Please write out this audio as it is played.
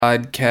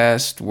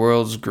Podcast,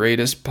 world's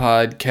greatest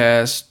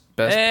podcast,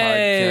 best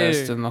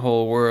podcast in the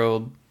whole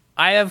world.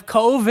 I have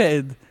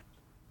COVID.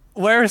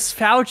 Where's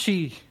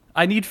Fauci?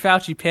 I need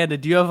Fauci. Panda,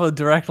 do you have a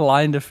direct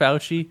line to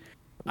Fauci?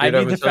 I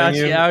need the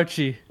Fauci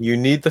ouchie. You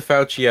need the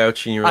Fauci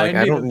ouchie, and you're like,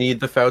 I don't need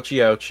the Fauci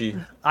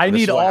ouchie. I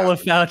need all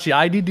of Fauci.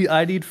 I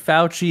need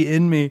Fauci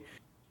in me.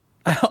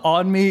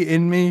 On me,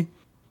 in me,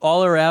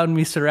 all around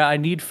me, I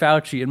need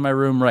Fauci in my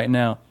room right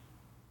now.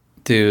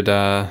 Dude,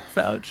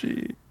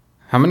 Fauci.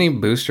 How many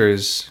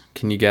boosters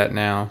can you get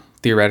now?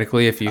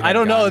 Theoretically, if you have I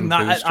don't know.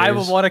 I boosters?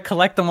 would want to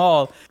collect them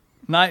all.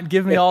 Not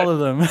give me all of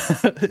them.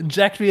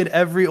 Inject me in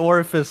every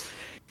orifice.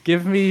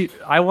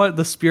 I want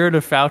the spirit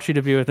of Fauci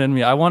to be within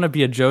me. I want to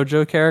be a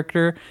JoJo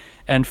character,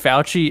 and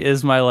Fauci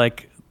is my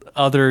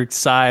other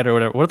side or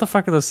whatever. What the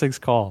fuck are those things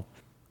called?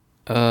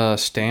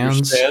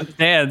 Stands.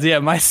 Stands. Yeah,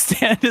 my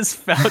stand is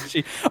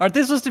Fauci. Aren't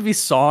they supposed to be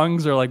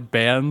songs or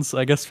bands?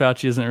 I guess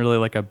Fauci isn't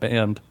really a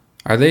band.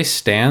 Are they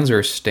stands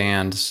or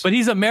stands? But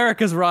he's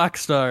America's rock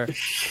star.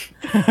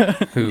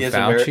 Who,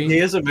 Fauci? He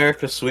is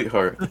America's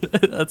sweetheart.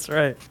 That's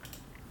right.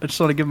 I just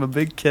want to give him a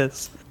big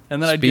kiss,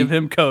 and then I'd give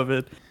him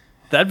COVID.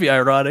 That'd be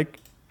ironic.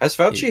 Has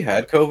Fauci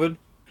had COVID?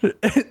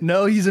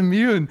 No, he's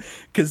immune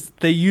because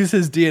they use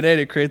his DNA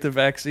to create the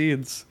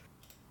vaccines.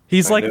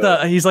 He's like the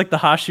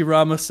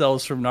Hashirama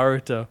cells from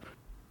Naruto.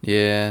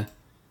 Yeah,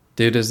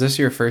 dude, is this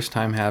your first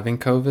time having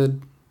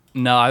COVID?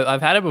 No,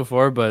 I've had it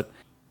before, but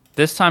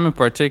this time in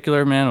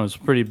particular, man, it was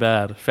pretty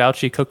bad.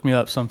 Fauci cooked me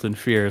up something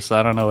fierce.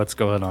 I don't know what's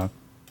going on.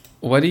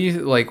 What do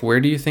you where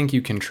do you think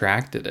you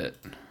contracted it?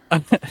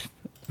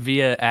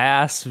 Via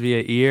ass,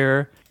 via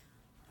ear.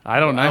 I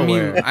don't know. I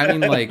mean,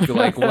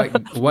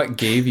 what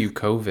gave you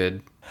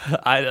COVID?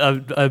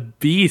 A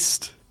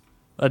beast,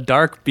 a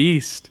dark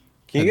beast.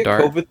 Can you get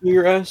COVID through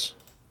your ass?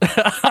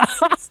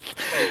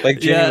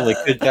 Genuinely,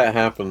 could that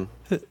happen?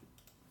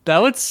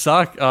 That would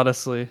suck,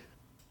 honestly.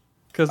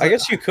 Because I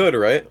guess you could,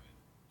 right?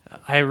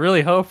 I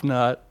really hope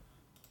not.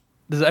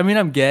 Does that mean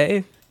I'm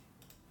gay?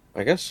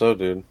 I guess so,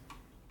 dude.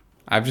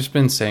 I've just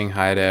been saying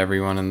hi to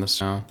everyone in the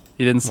snow.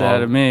 You didn't say hi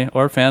to me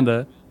or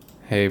Panda.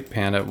 Hey,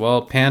 Panda.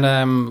 Well, Panda,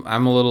 I'm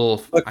a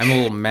little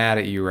mad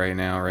at you right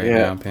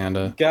now,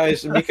 Panda.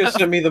 Guys, Mika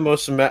sent me the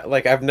most mad.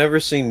 I've never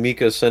seen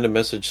Mika send a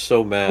message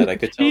so mad. I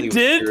could tell he was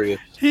furious.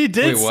 He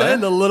did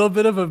send a little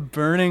bit of a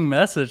burning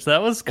message.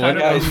 That was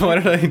kind of.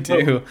 What did I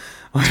do?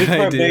 What did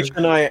I do?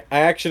 I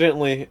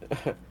accidentally.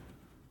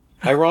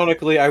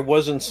 Ironically, I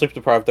wasn't sleep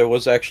deprived. I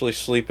was actually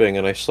sleeping,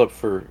 and I slept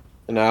for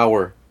an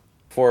hour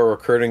before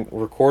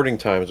recording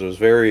times. It was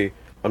very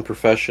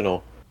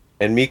unprofessional.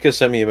 And Mika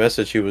sent me a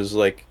message. He was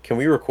like, "Can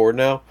we record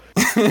now?"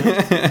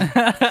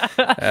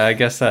 I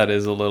guess that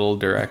is a little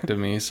direct of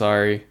me.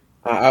 Sorry.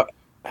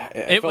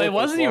 It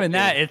wasn't even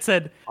that. It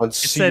said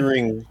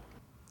searing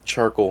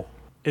charcoal.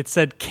 It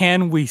said,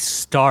 "Can we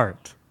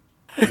start?"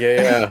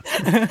 Yeah.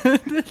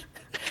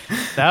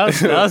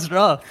 That was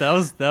rough.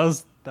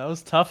 That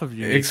was tough of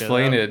you. Mika.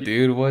 Explain it,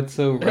 dude. What's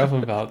so rough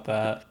about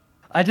that?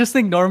 I just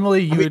think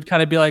normally you would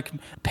kind of be like,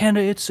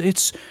 Panda, it's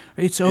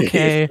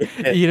okay.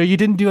 You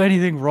didn't do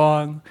anything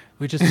wrong.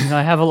 We just,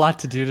 I have a lot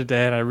to do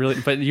today,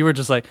 and but you were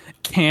just like,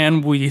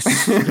 can we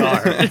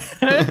start?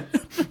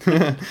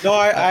 No,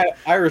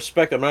 I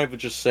respect. I'm not even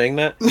just saying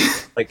that.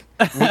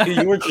 Mika,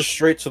 you were just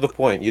straight to the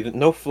point. You didn't,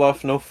 no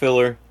fluff, no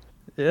filler.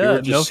 Yeah, you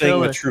were just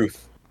saying the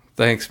truth.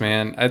 Thanks,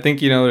 man. I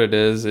think you know what it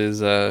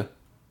is. I'm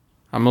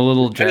a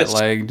little jet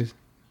lagged.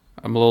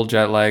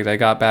 I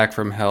got back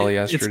from hell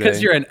yesterday. It's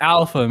because you're an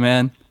alpha,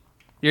 man.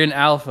 You're an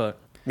alpha.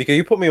 Mika,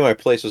 you put me in my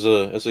place as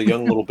a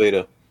young little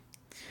beta.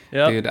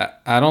 Yep. Dude,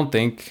 I don't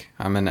think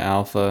I'm an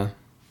alpha.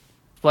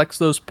 Flex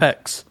those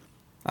pecs.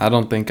 I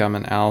don't think I'm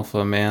an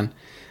alpha, man.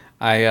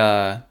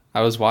 I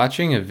was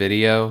watching a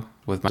video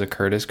with the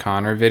Curtis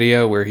Connor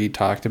video where he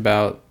talked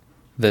about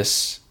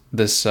this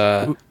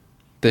show.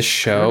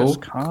 Curtis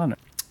Connor.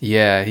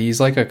 Yeah,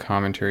 he's like a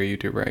commentary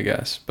YouTuber, I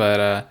guess.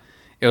 But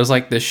it was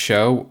this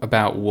show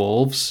about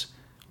wolves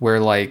where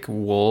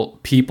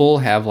people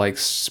have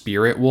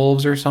spirit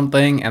wolves or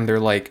something, and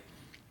they're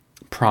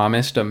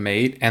promised a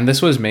mate. And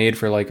this was made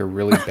for a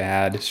really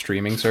bad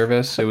streaming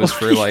service. It was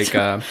for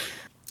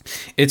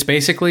it's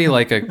basically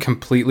a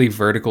completely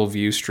vertical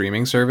view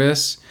streaming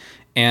service.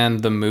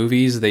 And the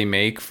movies they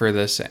make for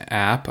this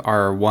app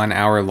are 1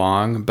 hour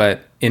long,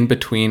 but in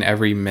between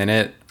every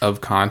minute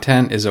of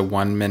content is a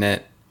 1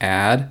 minute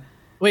ad.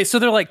 Wait, so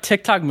they're like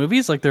TikTok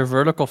movies? They're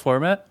vertical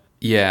format?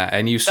 Yeah,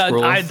 and you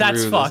scroll through...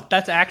 That's fucked.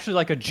 That's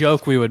actually a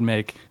joke we would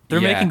make.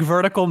 They're making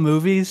vertical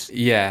movies?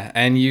 Yeah,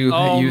 and you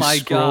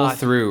scroll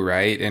through,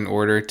 right, in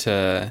order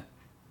to...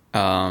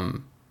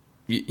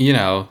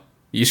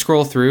 you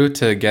scroll through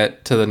to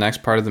get to the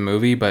next part of the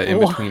movie, but in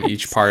between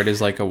each part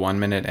is a 1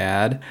 minute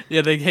ad.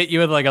 Yeah, they hit you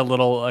with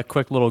a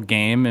quick little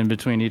game in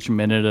between each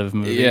minute of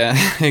movie. Yeah,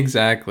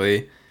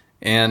 exactly.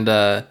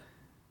 And...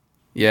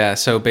 yeah,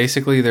 so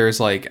basically there's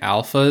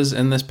alphas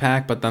in this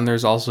pack, but then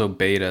there's also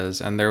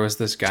betas, and there was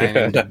this guy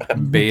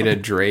named Beta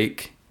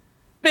Drake.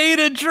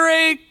 Beta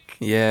Drake!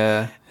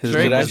 Yeah, his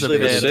name was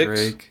Beta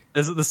Drake.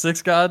 Is it the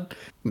sixth god?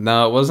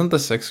 No, it wasn't the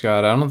sixth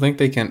god. I don't think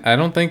they can. I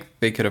don't think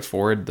they could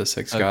afford the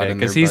sixth god in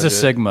their because he's a budget.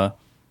 Sigma.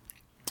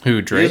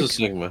 Who, Drake? He's a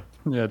Sigma.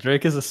 Yeah,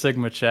 Drake is a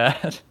Sigma,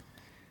 Chad.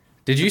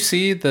 Did you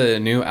see the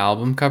new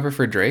album cover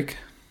for Drake?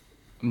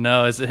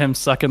 No, is it him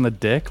sucking the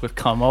dick with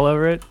cum all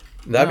over it?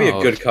 That'd be No.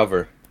 a good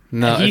cover.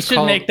 No, He it's should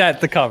called, make that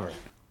the cover.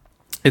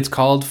 It's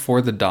called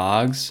For the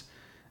Dogs.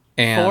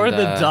 And, For the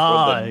For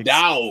dogs. the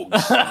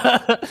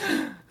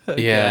dogs.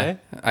 Yeah,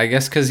 I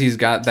guess because he's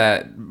got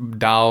that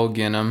dog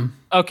in him.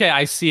 Okay,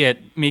 I see it.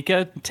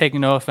 Mika, take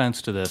no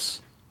offense to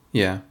this.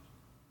 Yeah.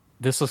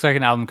 This looks like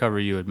an album cover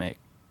you would make.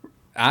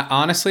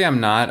 Honestly, I'm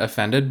not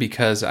offended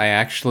because I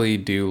actually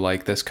do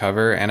like this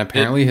cover, and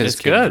apparently his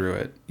it's kid good. drew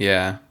it.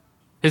 Yeah.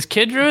 His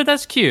kid drew it?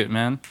 That's cute,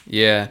 man.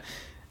 Yeah.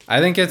 I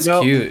think it's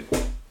No. cute.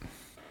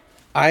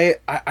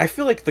 I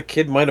feel like the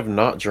kid might have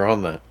not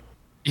drawn that.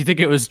 You think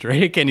it was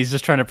Drake and he's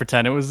just trying to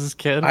pretend it was his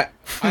kid? I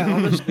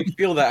honestly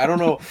feel that. I don't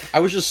know. I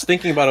was just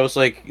thinking about it. I was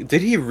like,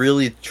 did he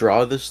really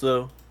draw this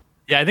though?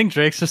 Yeah, I think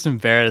Drake's just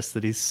embarrassed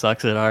that he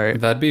sucks at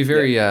art. That'd be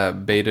very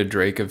beta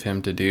Drake of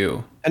him to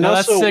do. And No,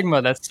 also, that's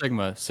Sigma. That's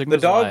Sigma. the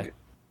Sigma's dog. lie.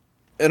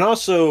 And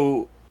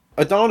also,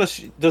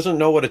 Adonis doesn't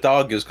know what a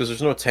dog is because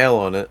there's no tail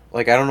on it.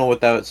 Like, I don't know what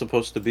that's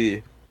supposed to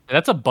be.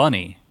 That's a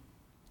bunny.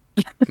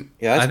 Yeah,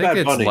 that's I think Bad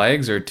its Bunny.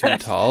 legs are too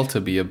tall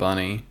to be a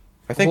bunny.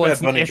 I think Well, Bad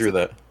it's- Bunny it's- drew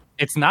that.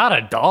 It's not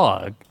a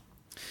dog.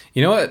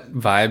 You know what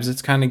vibes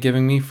it's kind of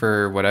giving me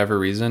for whatever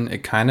reason?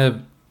 It kind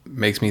of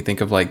makes me think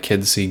of like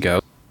Kids See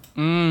Ghosts.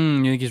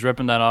 You think he's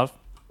ripping that off?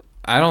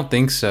 I don't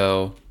think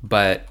so,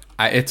 but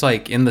it's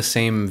like in the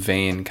same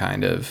vein,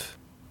 kind of.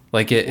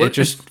 Like it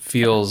just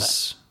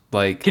feels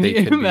like Can they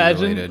you could be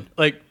imagine, related.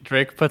 like,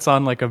 Drake puts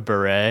on, like, a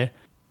beret,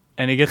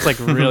 and he gets, like,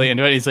 really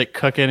into it. He's, like,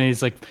 cooking, and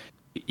he's, like,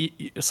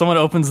 someone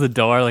opens the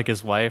door, like,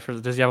 his wife, or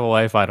does he have a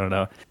wife? I don't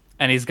know.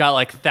 And he's got,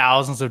 like,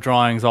 thousands of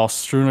drawings all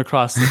strewn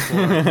across the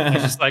floor. And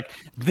he's just like,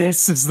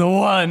 this is the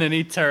one. And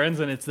he turns,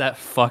 and it's that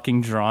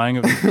fucking drawing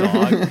of his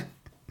dog.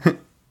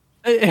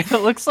 It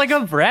looks like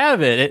a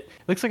rabbit. It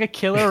looks like a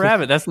killer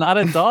rabbit. That's not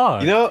a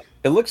dog. You know,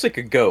 it looks like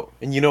a goat.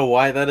 And you know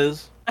why that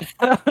is?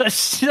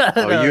 Shut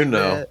Oh, up, you know.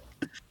 man.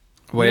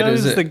 Wait, You know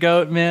is who's it? the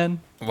goat, man?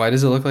 Why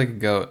does it look like a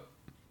goat?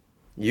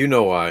 You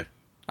know why.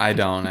 I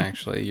don't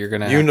actually. You're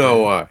gonna. You have know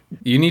to- why.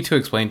 You need to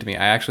explain to me.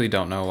 I actually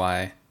don't know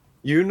why.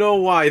 You know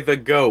why the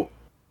goat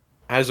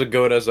has a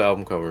goat as the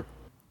album cover.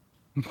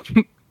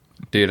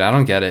 Dude, I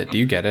don't get it. Do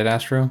you get it,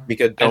 Astro?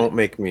 Because don't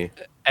make me.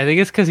 I think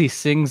it's because he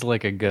sings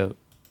like a goat.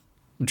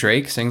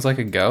 Drake sings like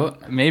a goat.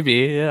 Maybe,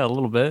 yeah, a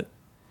little bit.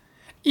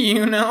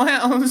 You know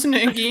how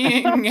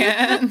sneaking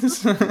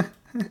gets.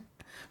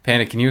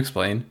 Panic, can you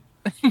explain?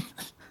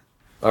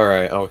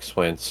 Alright, I'll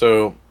explain.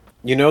 So,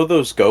 you know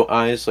those goat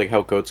eyes, like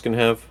how goats can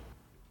have?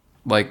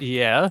 Like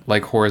Yeah.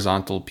 like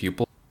horizontal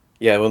pupil.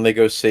 Yeah, when they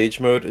go sage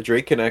mode,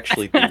 Drake can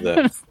actually do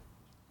that.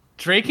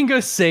 Drake can go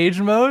sage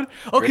mode?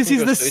 Oh, Drake because can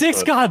he's go the sage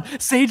sixth mode.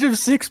 god. Sage of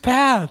six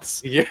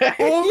paths. Yeah,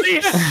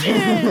 Holy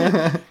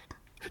shit.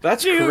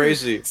 that's Dude,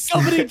 crazy.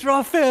 Somebody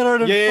draw fan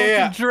art of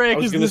Yeah. fucking Drake I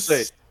was as gonna the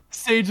say.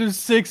 Sage of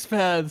six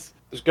paths.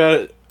 There's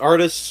got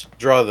artists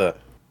draw that.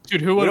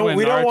 Dude, who We would don't, win?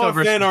 we don't Naruto want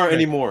versus fan art Drake?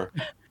 anymore.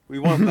 We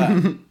want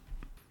that.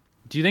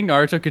 Do you think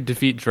Naruto could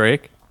defeat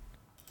Drake?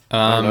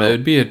 know.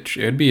 It'd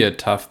be a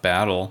tough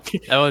battle.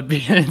 That would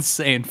be an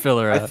insane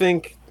filler. I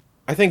think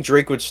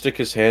Drake would stick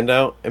his hand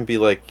out and be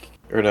like,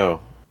 or no.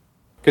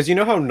 Because you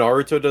know how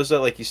Naruto does that?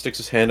 Like, he sticks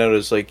his hand out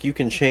as like, you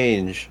can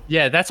change.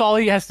 Yeah, that's all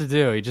he has to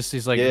do. He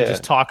Yeah.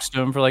 just talks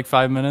to him for like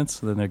 5 minutes,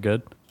 and then they're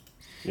good.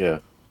 Yeah.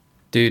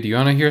 Dude, you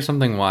want to hear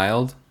something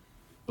wild?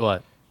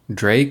 What?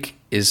 Drake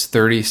is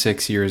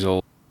 36 years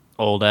old.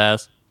 Old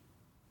ass.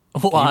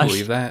 Can you Wash.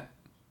 believe that?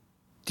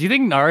 Do you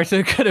think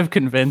Naruto could have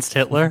convinced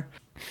Hitler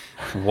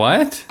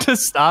What? to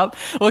stop?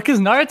 Well, because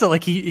Naruto,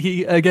 like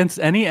he against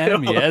any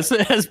enemy,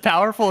 as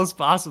powerful as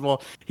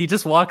possible, he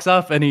just walks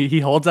up and he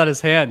holds out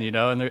his hand, you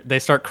know, and they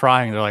start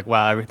crying. They're like,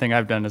 "Wow, everything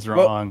I've done is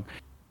wrong."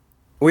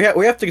 We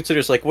have to consider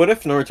this, like, what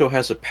if Naruto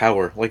has a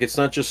power? Like, it's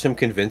not just him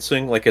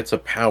convincing, like, it's a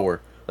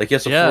power. Like, he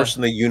has a Yeah. force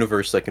in the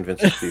universe that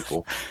convinces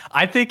people.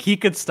 I think he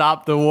could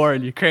stop the war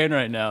in Ukraine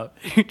right now.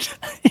 He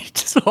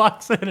just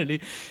walks in and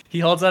he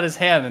holds out his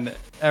hand, and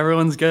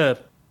everyone's good.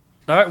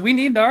 We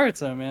need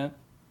Naruto, man.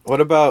 What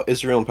about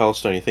Israel and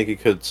Palestine? You think he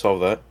could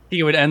solve that?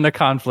 He would end the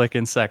conflict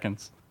in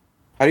seconds.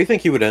 How do you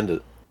think he would end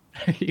it?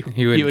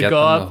 He would get go them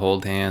up. to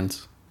hold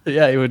hands.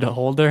 Yeah, he would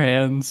hold their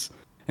hands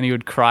and he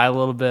would cry a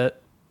little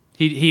bit.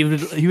 He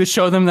would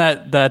show them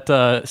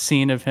that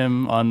scene of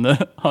him on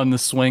the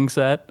swing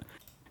set,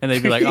 and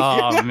they'd be like,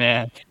 "Oh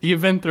man,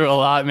 you've been through a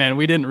lot, man.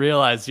 We didn't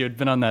realize you had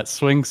been on that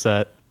swing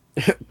set."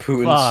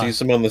 Putin Fuck.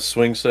 sees him on the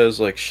swing, says,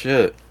 like,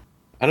 shit.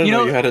 I didn't You know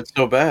know- you had it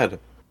so bad.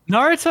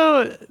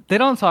 Naruto, they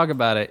don't talk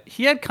about it.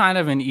 He had kind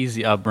of an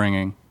easy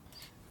upbringing,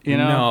 you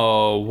know.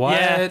 No,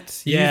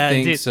 what? Yeah, you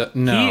think dude. so?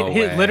 No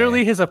way.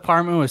 Literally, his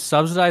apartment was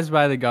subsidized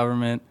by the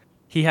government.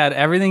 He had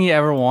everything he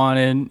ever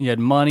wanted. He had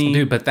money.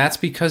 Dude, but that's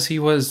because he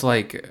was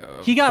like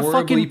he got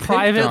horribly fucking picked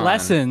private on.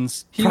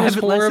 lessons. He was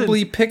Private horribly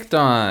lessons. picked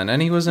on,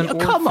 and he was an orphan.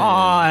 Come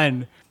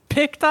on.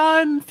 picked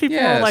on. People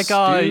are Yes, like,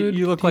 "Oh, dude,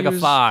 you look he like a was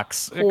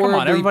fox." Come on,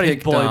 horribly everybody's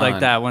picked bullied on. like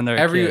that when they're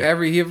a kid.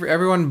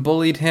 Everyone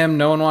bullied him.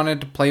 No one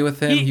wanted to play with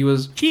him. He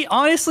was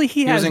honestly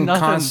has was in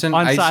nothing constant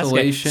on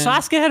isolation. Sasuke.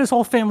 Sasuke had his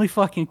whole family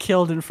fucking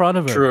killed in front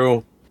of him.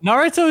 True.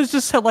 Naruto is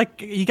just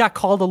like he got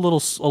called a little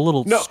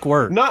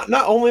squirt. Not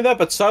only that,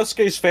 but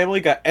Sasuke's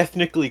family got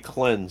ethnically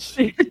cleansed.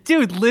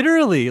 Dude,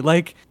 literally,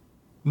 like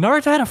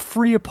Naruto had a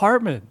free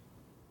apartment.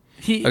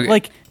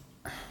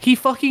 He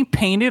fucking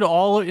painted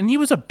and he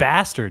was a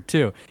bastard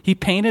too. He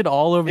painted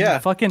all over the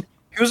fucking.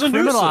 He was a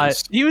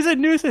nuisance. He was a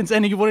nuisance,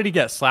 and what did he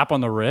get? Slap on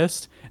the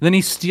wrist, and then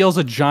he steals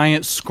a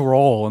giant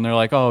scroll, and they're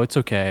like, "Oh, it's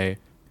okay."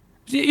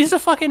 He's a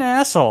fucking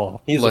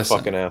asshole. He's a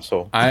fucking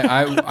asshole.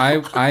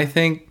 I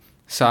think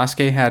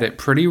Sasuke had it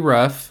pretty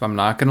rough. I'm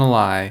not gonna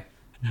lie,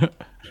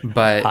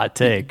 but Hot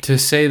take. to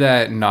say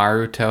that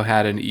Naruto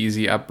had an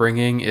easy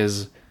upbringing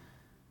is,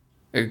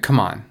 come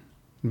on.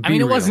 I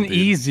mean, it real, wasn't dude.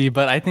 easy,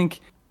 but I think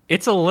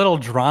it's a little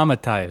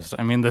dramatized.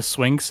 I mean, the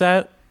swing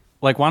set.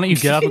 Like, why don't you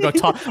get up and go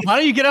talk? Why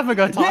don't you get up and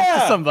go talk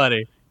to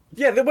somebody?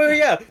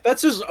 Yeah,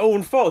 that's his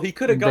own fault. He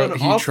could have gone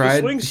off the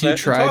swing set. He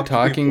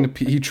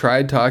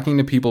tried talking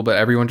to people, but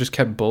everyone just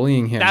kept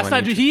bullying him. That's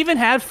not. He even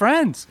had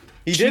friends.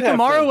 He did have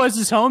Shikamaru friends. was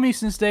his homie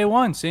since day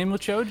one. Same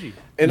with Choji.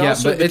 And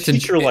also, the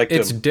teacher liked him.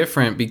 It's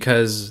different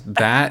because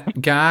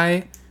that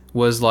guy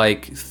was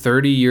like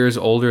 30 years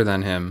older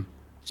than him.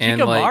 And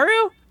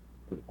Shikamaru?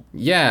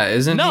 Yeah,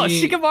 isn't No,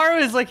 he?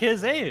 Shikamaru is like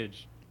his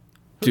age.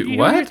 Dude, Who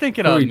what? you're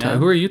thinking who, of, are you man?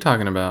 who are you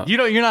talking about?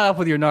 You're not up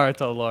with your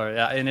Naruto lore,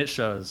 and it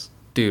shows.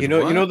 Dude, You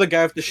know what? the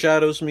guy with the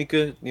shadows,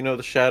 Mika? You know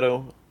the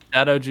shadow?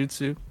 Shadow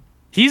Jutsu.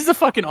 He's the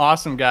fucking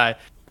awesome guy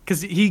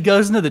because he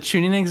goes into the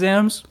tuning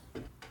exams,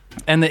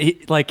 and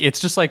it's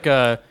just like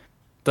the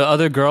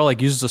other girl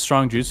like uses a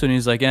strong jutsu, and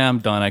he's like, "Yeah, I'm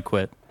done. I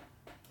quit."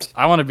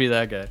 I want to be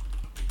that guy.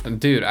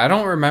 Dude, I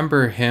don't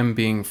remember him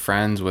being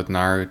friends with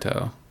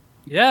Naruto.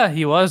 Yeah,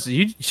 he was.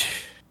 You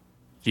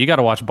got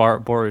to watch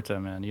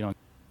Boruto, man. You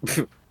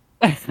don't.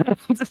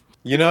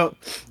 You know,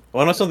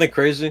 want to know something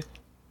crazy?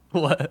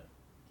 What?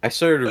 I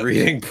started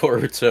reading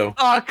Boruto.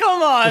 Oh,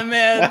 come on,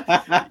 man.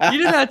 You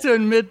didn't have to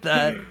admit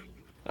that.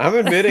 I'm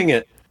admitting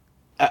it.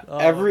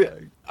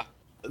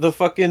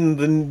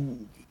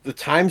 The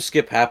time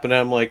skip happened. And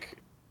I'm like,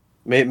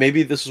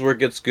 maybe this is where it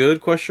gets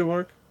good? Question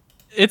mark.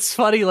 It's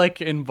funny, like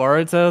in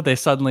Boruto, they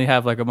suddenly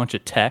have like a bunch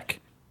of tech.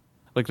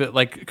 Like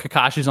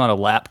Kakashi's on a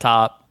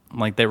laptop.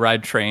 Like they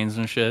ride trains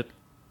and shit.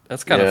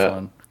 That's kind of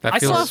fun. That I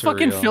saw a feels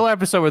fucking surreal. filler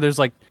episode where there's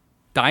like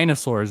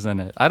dinosaurs in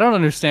it. I don't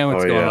understand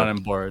what's Oh, going yeah. on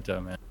in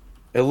Boruto, man.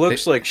 It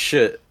looks like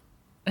shit.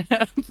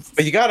 But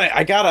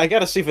I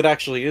gotta see if it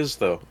actually is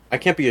though. I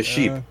can't be a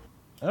sheep.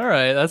 All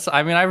right,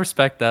 I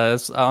respect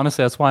that.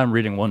 Honestly, that's why I'm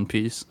reading One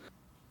Piece.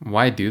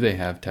 Why do they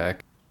have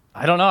tech?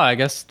 I don't know. I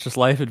guess just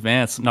life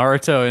advanced.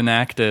 Naruto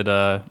enacted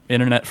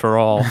Internet for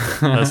All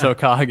as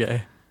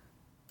Hokage.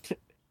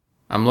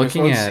 I'm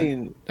looking one at.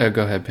 scene- Oh,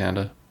 go ahead,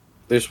 Panda.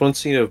 There's one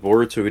scene of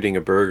Boruto eating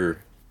a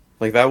burger.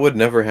 Like that would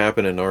never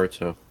happen in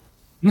Naruto.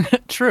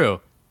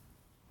 True.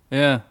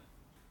 Yeah.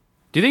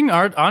 Do you think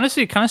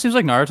honestly, it kind of seems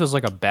like Naruto's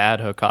like a bad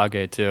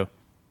Hokage too.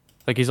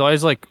 Like he's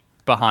always like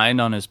behind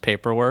on his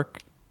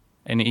paperwork,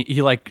 and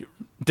he like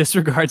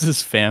disregards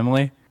his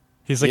family.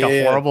 He's like a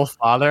Yeah. horrible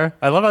father.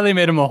 I love how they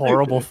made him a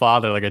horrible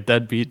father, like a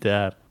deadbeat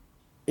dad.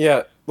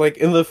 Yeah, like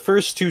in the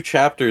first two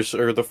chapters,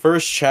 or the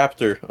first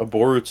chapter of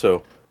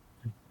Boruto,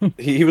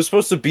 he was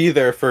supposed to be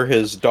there for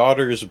his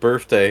daughter's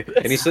birthday,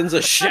 and he sends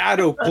a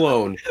shadow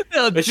clone.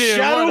 Oh, A dude,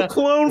 shadow what a-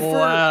 clone for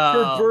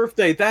Wow. her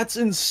birthday. That's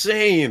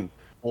insane.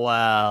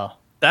 Wow,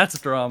 that's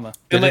drama.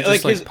 Did And it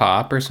just like his-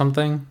 pop or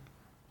something?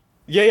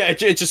 Yeah,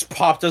 it just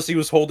popped as he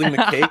was holding the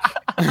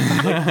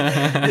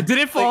cake. Did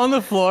it fall on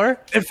the floor?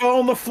 It fell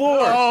on the floor.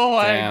 Oh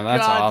my Damn,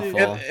 that's god, dude.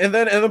 awful. And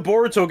then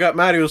Boruto got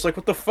mad. He was like,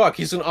 "What the fuck?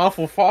 He's an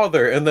awful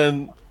father." And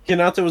then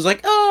Hinata was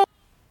like, "Oh,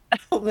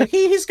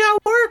 he's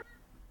got work."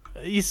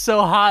 He's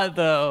so hot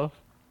though.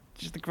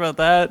 Did you think about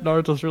that?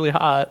 Naruto's really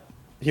hot.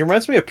 He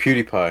reminds me of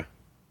PewDiePie.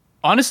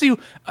 Honestly,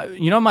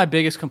 you know what my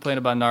biggest complaint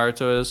about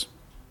Naruto is?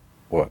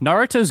 What?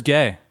 Naruto's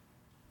gay.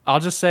 I'll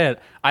just say it.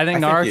 I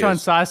think I think he Naruto and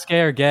is.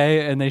 Sasuke are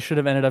gay, and they should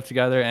have ended up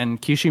together. And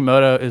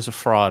Kishimoto is a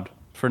fraud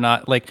for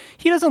not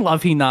he doesn't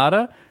love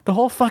Hinata. The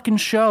whole fucking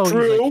show. he's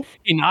True. like,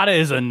 Hinata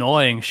is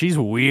annoying. She's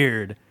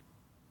weird.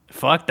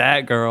 Fuck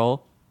that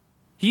girl.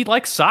 He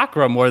likes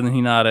Sakura more than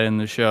Hinata in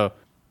the show.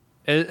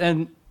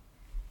 And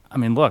I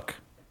mean, look,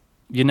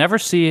 you never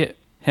see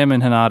him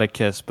and Hinata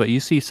kiss, but you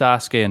see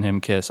Sasuke and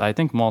him kiss. I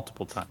think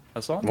multiple times.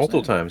 That's all. I'm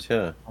Multiple saying. times,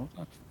 yeah.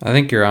 I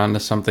think you're on to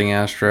something,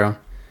 Astro.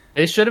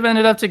 They should have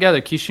ended up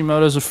together.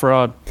 Kishimoto's a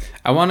fraud.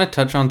 I want to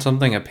touch on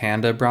something a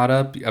Panda brought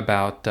up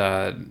about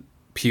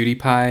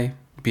PewDiePie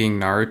being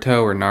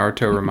Naruto, or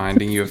Naruto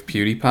reminding you of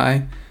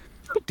PewDiePie.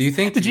 Do you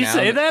think? Did you now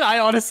say that?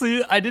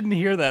 I didn't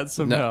hear that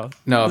somehow.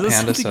 No, Is this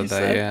Panda something said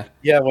you that.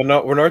 Yeah. Yeah, when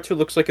Naruto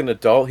looks like an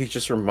adult, he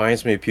just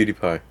reminds me of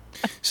PewDiePie.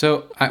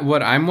 So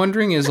what I'm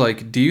wondering is,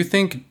 like, do you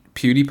think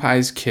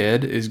PewDiePie's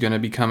kid is gonna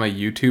become a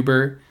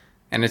YouTuber,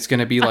 and it's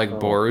gonna be like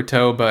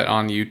Boruto but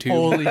on YouTube?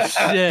 Holy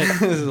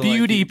shit. Like-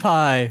 Beauty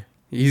pie.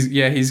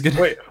 He's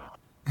gonna. Wait,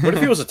 What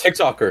if he was a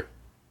TikToker?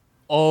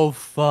 Oh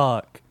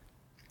fuck.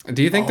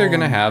 Do you think they're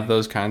gonna have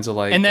those kinds of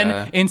like? And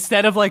then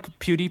instead of like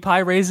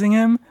PewDiePie raising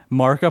him,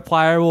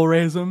 Markiplier will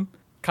raise him,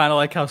 kind of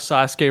like how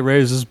Sasuke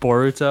raises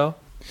Boruto.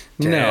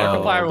 no,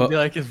 Markiplier will but be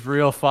like his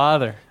real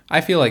father.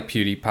 I feel like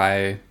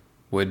PewDiePie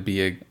would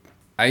be a.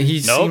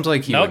 He seems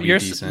like he would be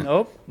decent.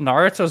 Nope.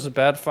 Naruto's a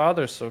bad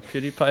father, so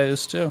PewDiePie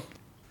is too.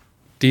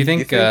 Do you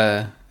think?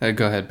 You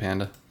Go ahead,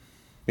 Panda.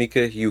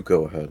 Mika, you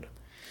go ahead.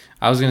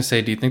 I was gonna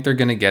say, do you think they're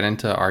gonna get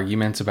into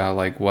arguments about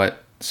like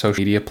what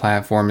social media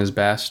platform is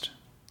best,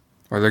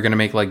 or they're gonna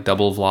make like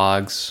double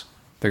vlogs?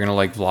 They're gonna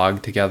like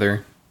vlog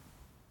together.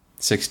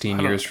 16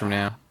 years from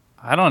now.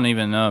 I don't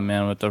even know,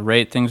 man. With the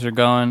rate things are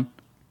going,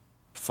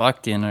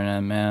 fuck the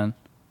internet, man.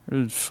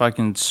 We're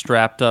fucking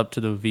strapped up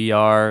to the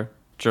VR,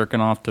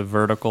 jerking off to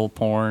vertical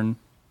porn.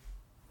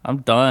 I'm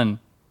done.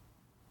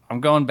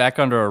 I'm going back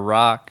under a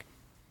rock.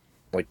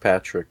 Like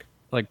Patrick.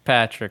 Like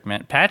Patrick,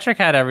 man. Patrick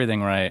had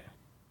everything right.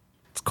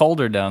 It's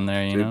colder down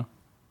there, you know?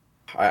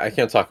 I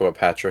can't talk about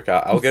Patrick.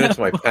 I'll get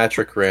into my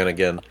Patrick rant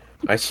again.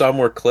 I saw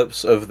more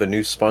clips of the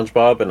new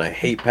SpongeBob, and I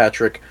hate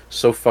Patrick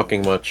so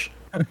fucking much.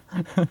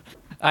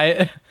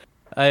 I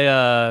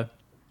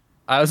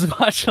was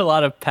watching a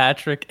lot of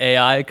Patrick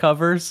AI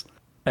covers.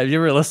 Have you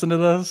ever listened to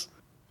those?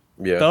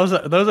 Yeah. Those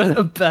are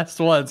the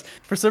best ones.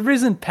 For some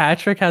reason,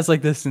 Patrick has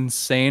like this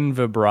insane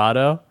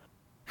vibrato.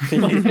 You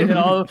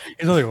know,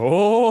 he's like,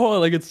 oh,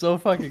 like it's so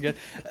fucking good.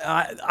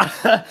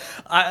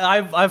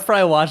 I've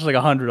probably watched like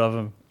 100 of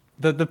them.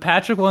 The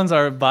Patrick ones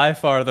are by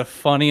far the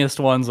funniest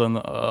ones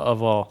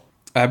of all.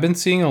 I've been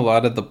seeing a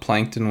lot of the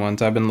Plankton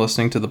ones. I've been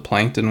listening to the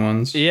Plankton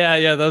ones.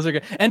 Yeah, those are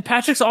good. And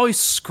Patrick's always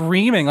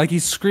screaming, like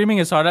he's screaming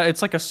his heart out.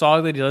 It's like a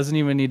song that he doesn't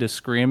even need to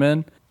scream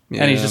in,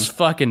 and he's just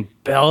fucking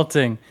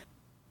belting.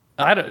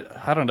 I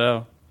don't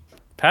know.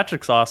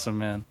 Patrick's awesome,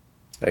 man.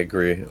 I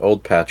agree.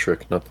 Old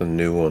Patrick, not the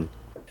new one.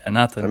 And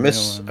not the I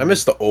miss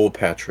the old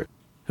Patrick.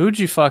 Who'd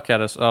you fuck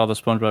out of all the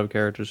SpongeBob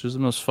characters? Who's the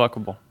most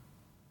fuckable?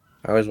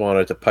 I always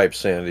wanted to pipe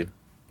Sandy.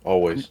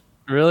 Always.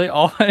 Really?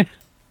 Always?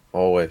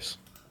 Always.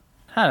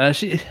 I don't know.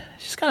 She's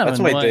kind of That's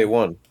annoying. my day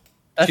one.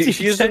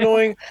 She's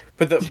annoying,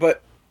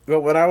 but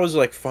when I was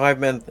like 5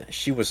 men,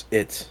 she was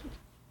it.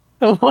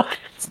 What?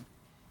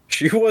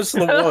 She was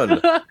the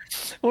one.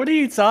 What are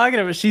you talking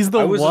about? She's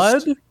the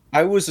one?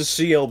 I was a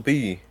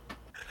CLB.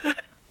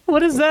 What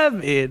does that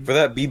mean? For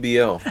that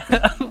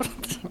BBL.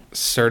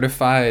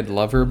 Certified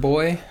lover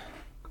boy?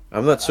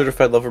 I'm not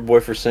certified lover boy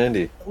for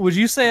Sandy. Would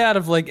you say out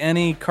of like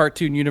any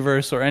cartoon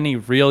universe or any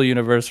real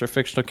universe or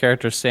fictional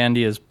character,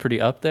 Sandy is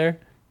pretty up there?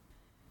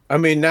 I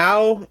mean,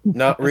 now,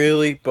 not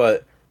really,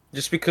 but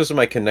just because of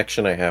my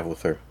connection I have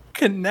with her.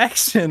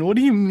 Connection? What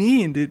do you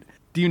mean, dude?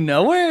 Do you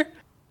know her?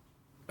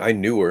 I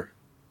knew her.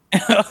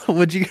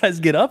 What'd you guys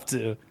get up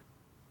to?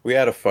 We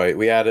had a fight.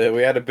 We had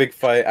a big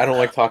fight. I don't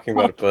like talking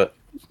about it, but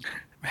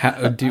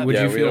Would you we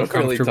feel don't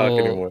really talk comfortable?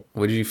 anymore.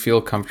 Would you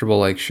feel comfortable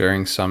like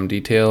sharing some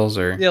details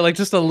or? Yeah, like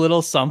just a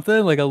little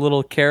something, like a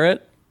little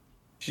carrot.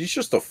 she's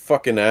just a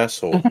fucking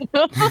asshole.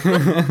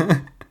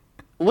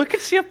 What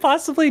could she have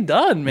possibly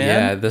done,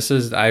 man?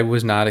 Yeah, I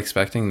was not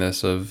expecting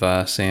this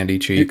of Sandy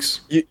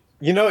Cheeks.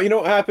 You know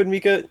what happened,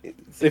 Mika?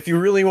 If you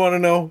really want to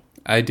know,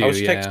 I do. I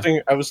was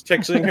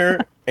texting her,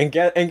 and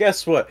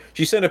guess what?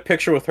 She sent a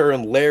picture with her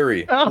and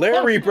Larry.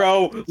 Larry,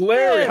 bro,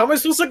 Larry. How am I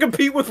supposed to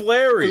compete with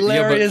Larry?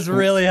 Larry is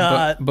really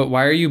hot. But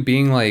why are you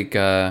being like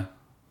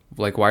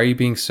why are you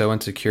being so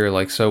insecure?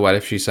 Like, so what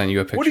if she sent you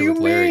a picture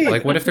with Larry?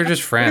 Like, what if they're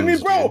just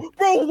friends? What do you mean,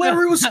 bro?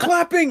 Larry was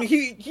clapping.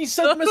 He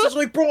sent a message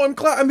like, bro,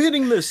 I'm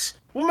hitting this.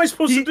 What am I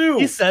supposed to do?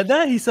 He said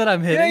that? He said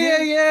I'm hitting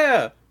it?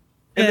 Yeah.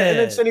 And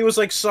then he was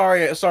like,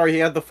 sorry, he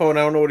had the phone.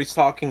 I don't know what he's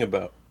talking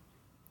about.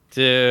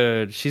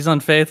 Dude, she's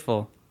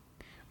unfaithful.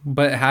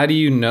 But how do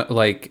you know?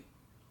 Like,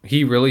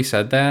 he really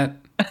said that?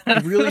 He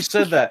really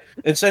said that.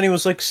 And Sandy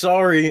was like,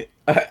 sorry,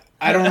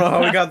 I don't know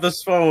how he got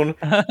this phone.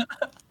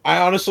 I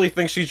honestly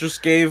think she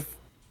just gave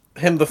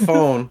him the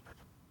phone.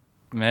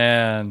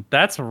 Man,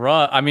 that's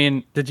rough. I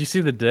mean, did you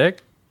see the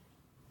dick?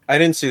 I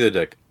didn't see the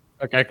dick.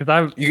 Okay,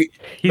 because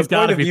he's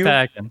got to be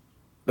packing.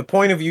 The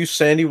point of view,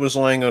 Sandy was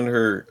lying on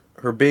her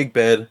big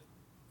bed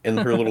in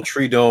her little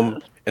tree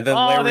dome. And then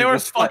Larry they were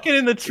was fucking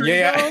in the tree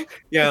dome?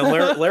 Yeah,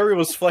 Larry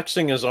was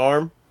flexing his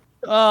arm.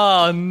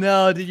 Oh,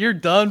 no, dude, you're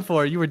done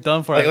for. You were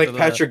done for. Like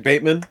Patrick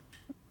Bateman.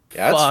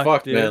 Yeah, that's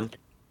fucked, dude. Man.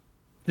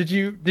 Did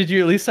you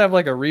at least have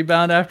like a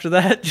rebound after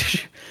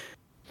that?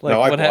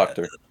 No, I blocked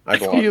her.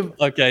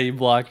 Okay, you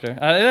blocked her.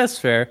 That's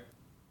fair.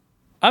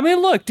 I mean,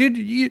 look, dude,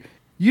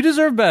 you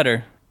deserve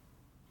better.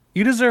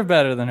 You deserve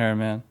better than her,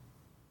 man.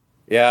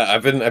 Yeah,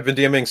 I've been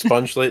DMing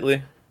Sponge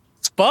lately.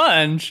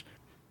 Sponge?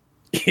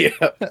 Yeah.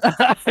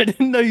 I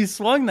didn't know you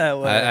swung that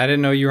way. I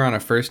didn't know you were on a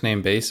first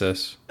name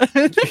basis.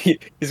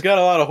 He's got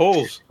a lot of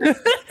holes.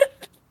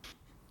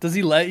 Does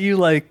he let you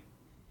like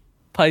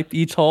pipe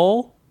each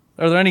hole?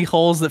 Are there any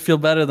holes that feel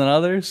better than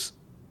others?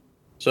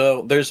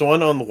 So there's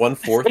one on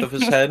 1/4 of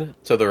his head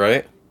to the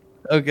right.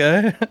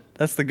 Okay,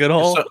 that's the good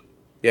hole.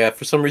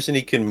 For some reason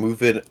he can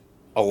move it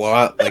a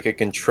lot, like it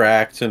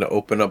contract and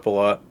open up a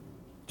lot.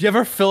 Do you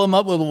ever fill him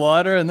up with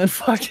water and then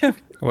fuck him?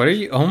 What are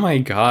you? Oh my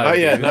god. Not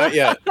yet, dude. not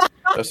yet.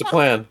 That's the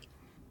plan.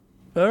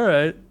 All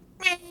right.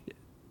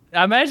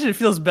 I imagine it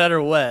feels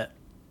better wet.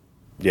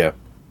 Yeah.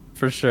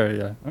 For sure,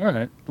 yeah. All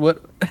right.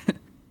 What?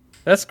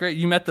 That's great.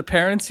 You met the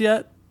parents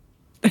yet?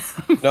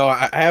 No,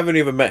 I haven't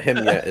even met him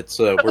yet. It's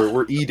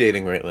we're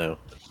dating right now.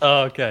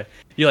 Oh, okay.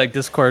 You like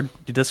Discord?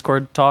 You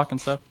Discord talk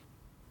and stuff?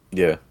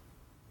 Yeah.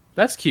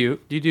 That's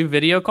cute. Do you do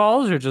video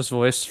calls or just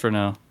voice for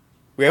now?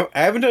 I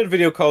haven't done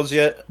video calls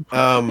yet.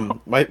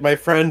 My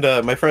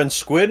friend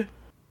Squid,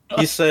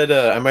 he said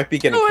I might be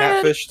getting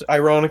catfished.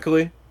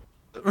 Ironically,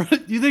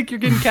 You think you're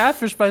getting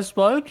catfished by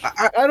Sponge?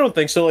 I don't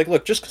think so. Like,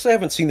 look, just because I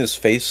haven't seen his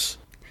face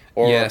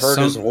or heard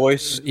his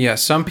voice. Yeah,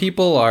 some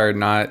people are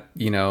not,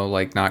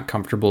 like not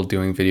comfortable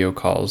doing video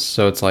calls.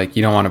 So it's like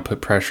you don't want to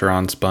put pressure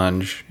on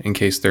Sponge in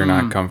case they're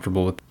not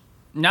comfortable with.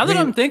 Now that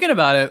I'm thinking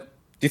about it,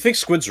 Do you think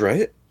Squid's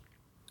right?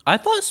 I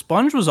thought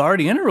Sponge was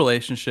already in a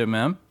relationship,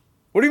 man.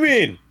 What do you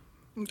mean?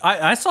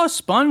 I saw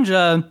Sponge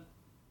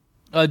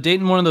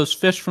dating one of those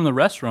fish from the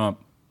restaurant.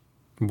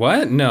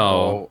 What?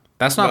 No,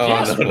 that's not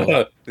possible.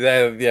 No.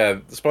 Yeah,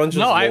 Sponge is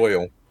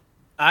loyal.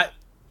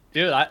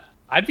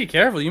 I'd be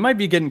careful. You might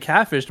be getting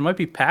catfished. It might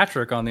be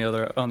Patrick on the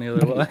other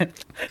line.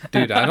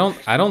 Dude, I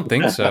don't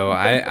think so.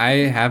 I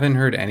haven't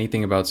heard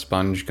anything about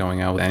Sponge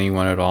going out with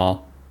anyone at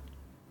all.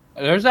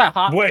 There's that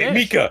hot Wait, fish.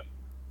 Mika.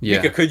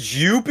 Yeah. Mika, could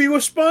you be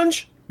with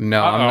Sponge?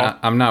 No,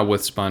 I'm not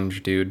with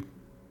Sponge, dude.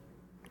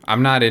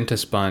 I'm not into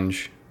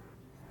Sponge.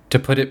 To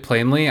put it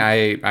plainly,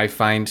 I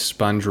find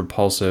Sponge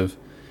repulsive.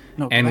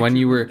 No, And when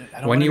you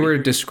were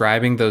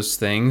describing those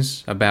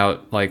things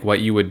about like what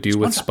you would do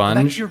with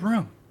Sponge, your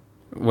room.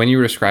 when you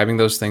were describing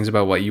those things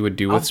about what you would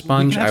do with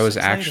Sponge, I was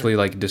actually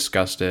like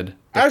disgusted.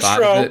 The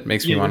thought of it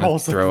makes me want to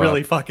throw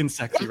really up. fucking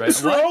sexy, right?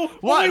 Astro,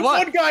 What?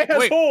 one guy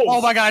has holes.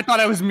 Oh my god! I thought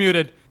I was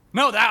muted.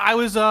 No, I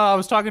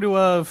was talking to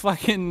a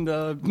fucking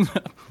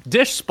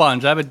dish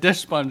sponge. I have a dish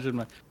sponge in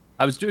my.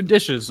 I was doing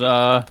dishes.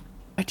 Yeah,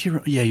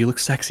 you look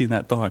sexy in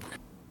that thong.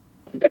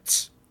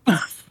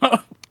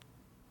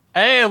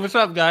 Hey, what's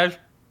up, guys?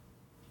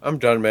 I'm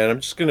done, man. I'm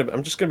just gonna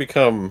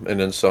become an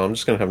incel. I'm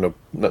just gonna have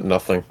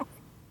nothing.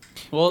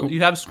 Well,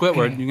 you have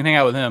Squidward. You can hang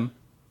out with him.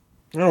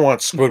 I don't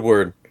want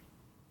Squidward.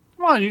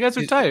 Come on, you guys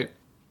are tight.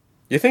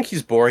 You think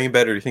he's boring in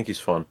bed, or do you think he's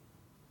fun?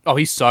 Oh,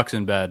 he sucks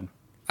in bed.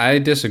 I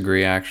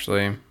disagree,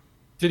 actually.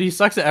 Dude, he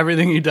sucks at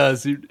everything he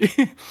does. He's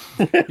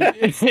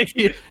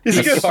He's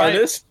a good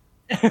artist.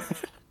 Dude,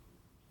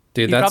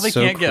 He that's probably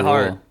so can't get cruel.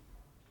 hard.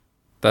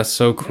 That's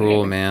so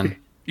cruel, man.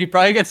 He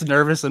probably gets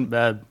nervous in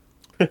bed.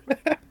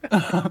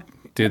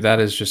 Dude, that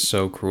is just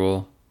so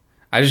cruel.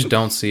 I just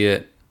don't see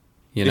it.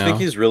 You Do know? you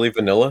think he's really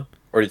vanilla,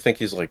 or do you think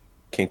he's like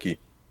kinky?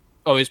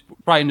 Oh, he's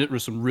probably into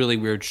some really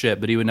weird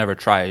shit, but he would never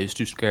try it. He's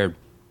too scared.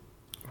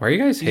 Why are you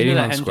guys hating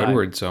into on that hentai.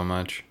 Squidward so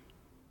much?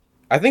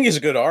 I think he's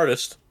a good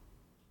artist.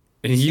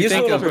 You He's a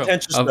think little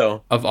pretentious,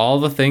 though. of all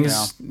the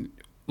things,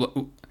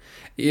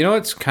 you know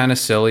what's kind of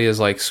silly is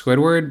like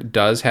Squidward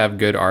does have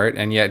good art,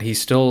 and yet he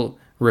still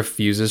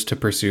refuses to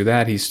pursue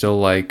that. He's still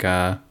like,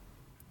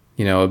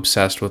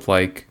 obsessed with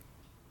like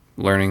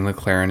learning the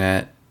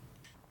clarinet.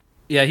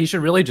 Yeah, he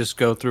should really just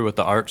go through with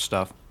the art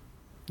stuff.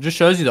 It just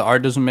shows you the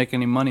art doesn't make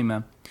any money,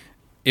 man.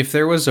 If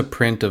there was a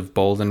print of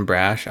Bold and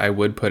Brash, I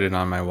would put it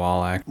on my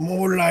wall.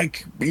 More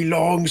like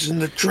belongs in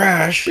the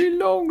trash.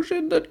 Belongs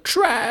in the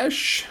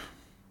trash.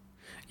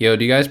 Yo,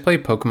 do you guys play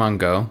Pokemon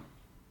Go?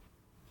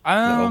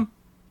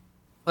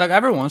 Like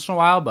every once in a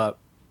while, but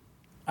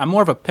I'm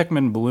more of a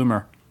Pikmin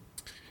bloomer.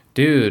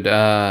 Dude,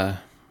 I'm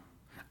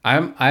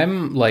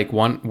like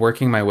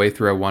working my way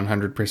through a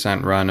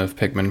 100% run of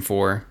Pikmin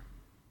 4.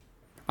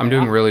 I'm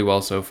doing really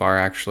well so far,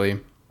 actually.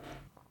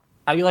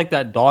 How do you like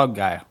that dog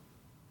guy?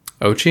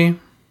 Ochi?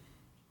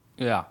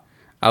 Yeah.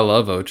 I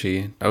love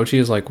Ochi. Ochi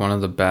is like one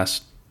of the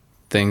best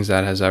things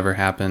that has ever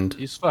happened.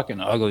 He's fucking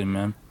ugly,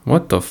 man.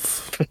 What the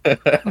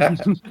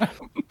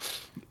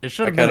It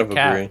should I have been kind a of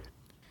cat. agree.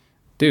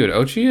 Dude,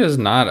 Ochi is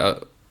not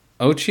a...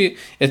 Ochi,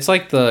 it's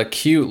like the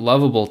cute,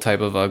 lovable type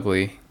of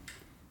ugly.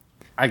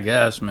 I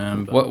guess,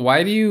 man. But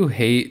Why do you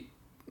hate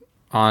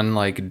on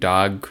like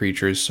dog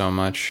creatures so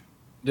much?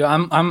 dude,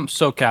 I'm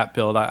so cat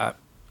pilled.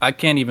 I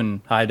can't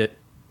even hide it.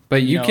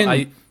 But you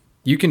know,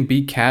 you can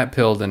be cat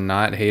pilled and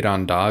not hate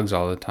on dogs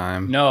all the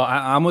time. No,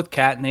 I'm with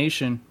Cat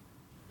Nation.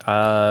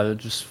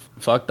 Just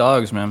fuck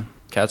dogs, man.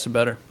 Cats are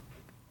better.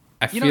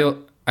 I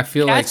feel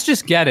like Cats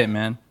just get it,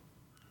 man.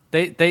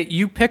 They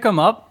you pick them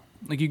up,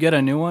 like you get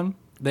a new one,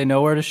 they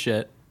know where to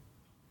shit.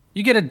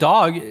 You get a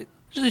dog, it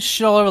just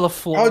shit all over the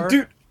floor. Oh,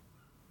 dude.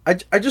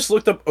 I just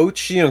looked up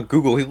Ochi on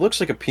Google. He looks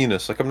like a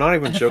penis. Like, I'm not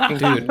even joking.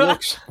 Dude, he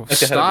looks like a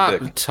head of a stop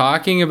dick.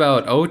 talking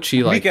about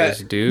Ochi like Mika,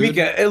 this, dude.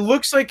 Mika, it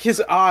looks like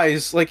his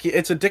eyes, like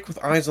it's a dick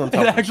with eyes on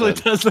top It of actually his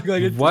head. does look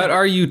like it. What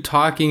are you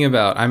talking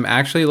about? I'm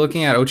actually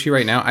looking at Ochi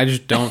right now. I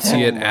just don't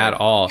see it at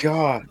all.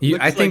 God.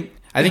 I think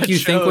you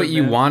think chode, what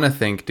you man. want to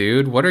think,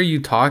 dude. What are you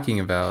talking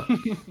about?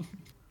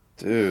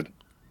 Dude.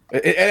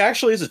 It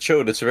actually is a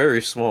chode. It's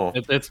very small.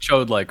 It's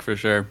chode-like for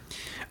sure.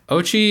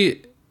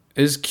 Ochi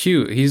is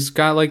cute. He's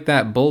got like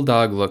that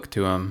bulldog look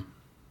to him.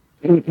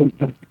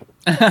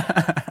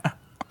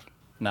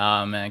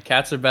 Nah, man,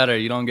 cats are better.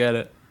 You don't get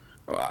it.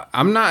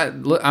 I'm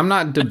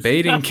not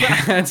debating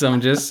cats. I'm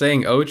just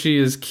saying Ochi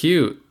is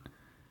cute.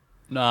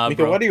 Nah,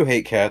 Mika, bro. why do you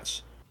hate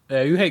cats?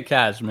 Yeah, you hate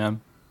cats,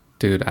 man.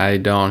 Dude, I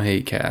don't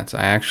hate cats.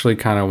 I actually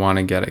kind of want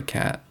to get a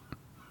cat.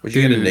 Would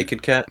you get a Dude.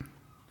 naked cat?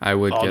 I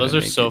would Oh, get those a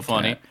are so naked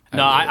funny. cat.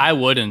 No, I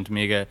wouldn't,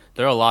 Miga.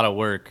 They're a lot of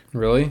work.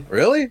 Really?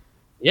 Really?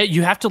 Yeah,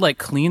 you have to like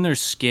clean their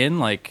skin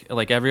like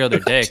every other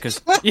day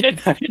because yeah,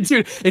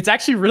 dude, it's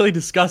actually really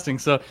disgusting.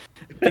 So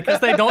because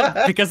they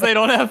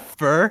don't have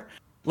fur,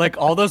 like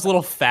all those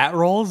little fat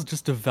rolls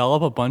just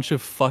develop a bunch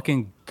of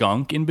fucking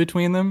gunk in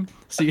between them.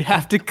 So you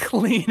have to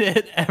clean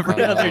it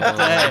every other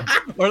day,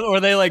 or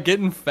they like get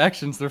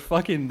infections. They're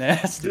fucking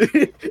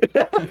nasty.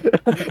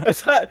 I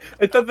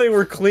thought they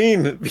were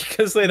clean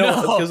because they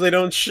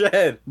don't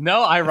shed.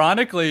 No,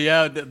 ironically,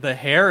 yeah, the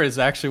hair is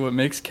actually what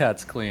makes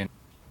cats clean.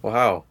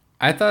 Wow.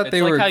 I thought It's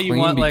they like were how you clean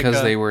want, like,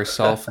 because a- they were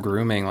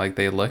self-grooming, like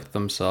they licked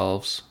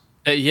themselves.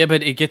 Yeah,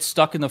 but it gets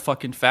stuck in the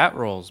fucking fat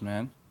rolls,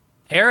 man.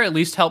 Hair at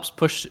least helps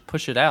push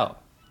it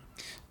out.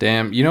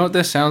 Damn, you know what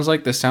this sounds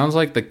like? This sounds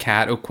like the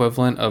cat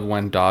equivalent of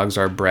when dogs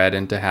are bred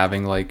into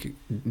having like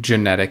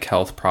genetic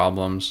health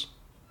problems.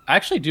 I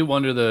actually do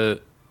wonder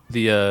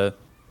the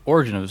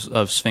origin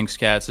of Sphinx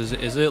cats.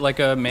 Is it like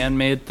a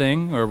man-made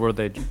thing, or were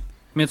they? I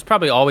mean, it's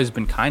probably always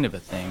been kind of a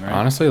thing, right?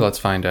 Honestly, let's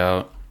find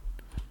out.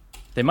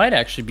 They might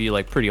actually be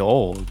like pretty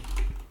old. Might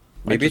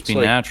Maybe just it's be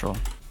like natural.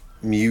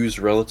 Mew's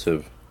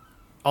relative.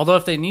 Although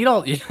if they need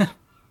all,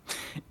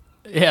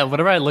 yeah,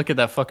 whenever I look at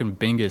that fucking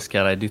Bingus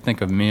cat, I do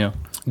think of Mew.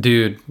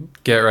 Dude,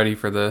 get ready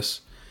for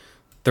this.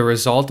 The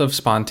result of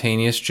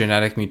spontaneous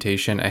genetic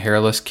mutation, a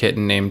hairless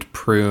kitten named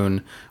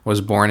Prune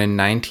was born in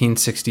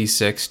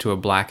 1966 to a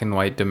black and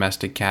white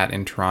domestic cat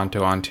in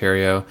Toronto,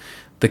 Ontario.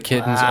 The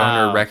kitten's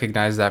owner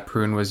recognized that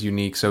Prune was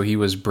unique, so he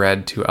was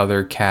bred to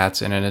other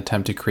cats in an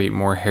attempt to create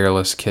more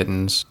hairless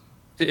kittens.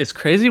 It's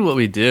crazy what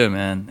we do,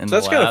 man. In So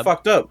that's the kind of lab.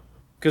 fucked up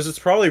because it's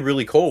probably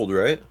really cold,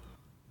 right?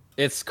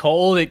 It's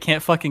cold. It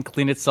can't fucking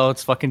clean itself.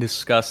 It's fucking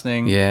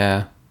disgusting.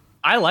 Yeah.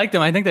 I like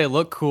them. I think they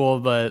look cool,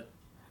 but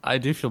I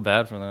do feel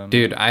bad for them.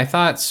 Dude, I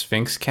thought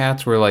Sphinx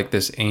cats were like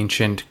this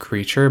ancient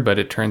creature, but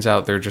it turns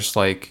out they're just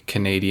like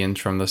Canadians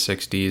from the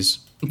 60s.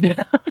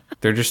 Yeah.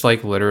 They're just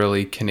like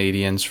literally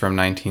Canadians from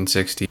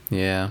 1960.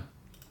 Yeah.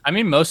 I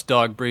mean, most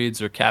dog breeds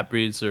or cat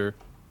breeds or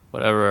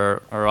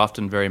whatever are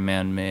often very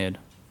man-made.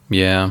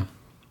 Yeah.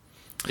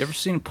 You ever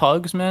seen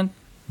pugs, man?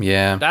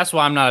 Yeah. That's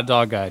why I'm not a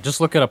dog guy. Just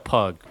look at a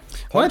pug.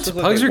 What? look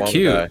like Pugs they are wanna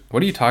cute. die.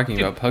 What are you talking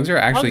about? Pugs are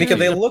actually Mika, cute.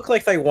 they look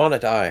like they want to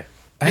die.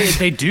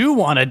 They do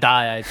want to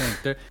die, I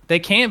think. They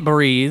can't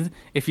breathe.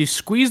 If you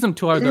squeeze them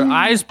too hard, their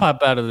eyes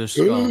pop out of their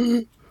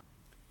skull.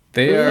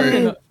 They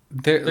are.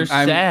 They're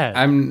sad.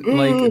 I'm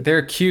like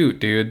they're cute,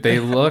 dude. They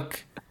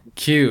look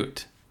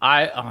cute.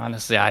 I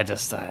honestly, I don't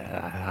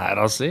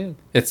see it.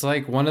 It's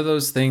like one of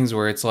those things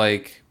where it's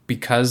like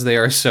because they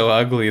are so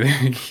ugly,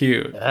 they're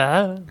cute.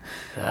 I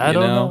don't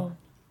know.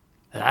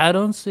 I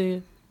don't see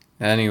it.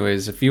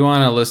 Anyways, if you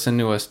want to listen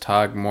to us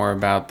talk more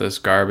about this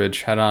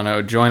garbage, head on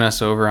out. Join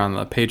us over on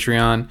the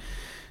Patreon.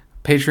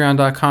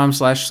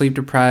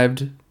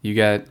 Patreon.com/sleepdeprived. You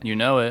get You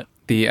know it.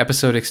 the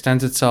episode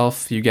extends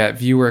itself. You get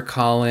viewer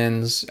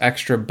call-ins,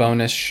 extra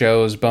bonus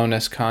shows,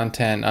 bonus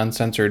content,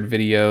 uncensored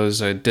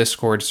videos, a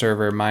Discord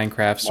server,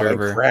 Minecraft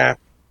server. Crap.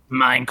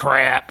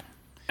 Minecraft.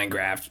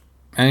 Minecraft.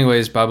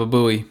 Anyways, Baba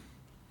Booey.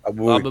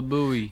 Baba Booey.